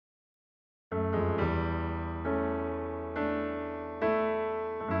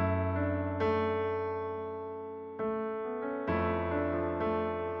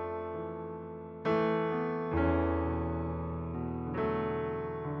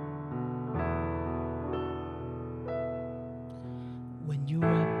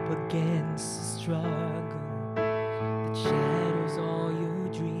struggle that shadows all your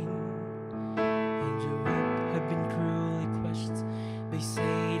dream, and your hope have been cruelly crushed by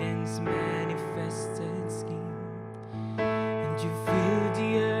Satan's manifested scheme, and you feel the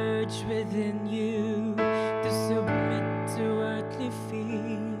urge within you to submit to earthly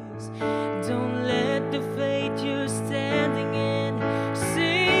fears. Don't let the faith you're standing in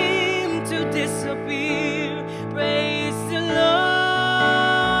seem to disappear. Praise the Lord.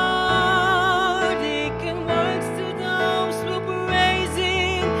 He can work to those who praise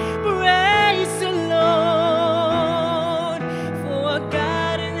Him. Praise the Lord. For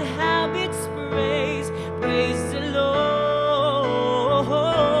God inhabits praise. Praise the Lord.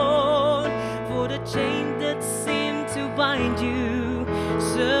 For the chain that seemed to bind you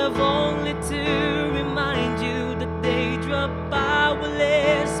serve only to remind you that they drop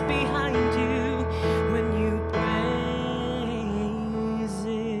powerless behind you when you praise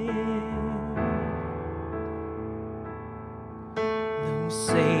Him. Though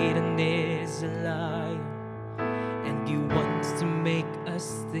Satan is a liar, and he wants to make us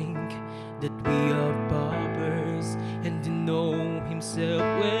think that we are paupers, and to know himself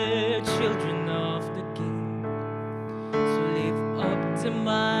we're children of the King. So lift up the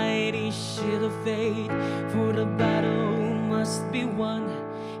mighty shield of faith, for the battle must be won.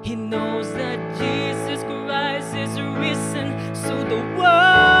 He knows that Jesus Christ is risen, so the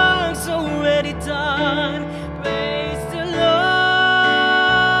work's already done. Praise the Lord.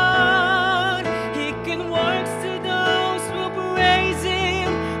 He can work to those who praise Him.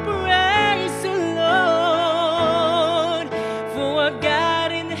 Praise the Lord. For God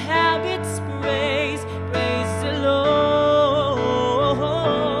inhabits praise. Praise the Lord.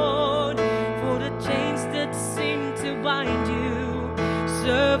 For the chains that seem to bind you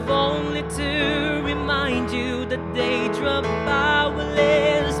serve only to remind you that they drop powerless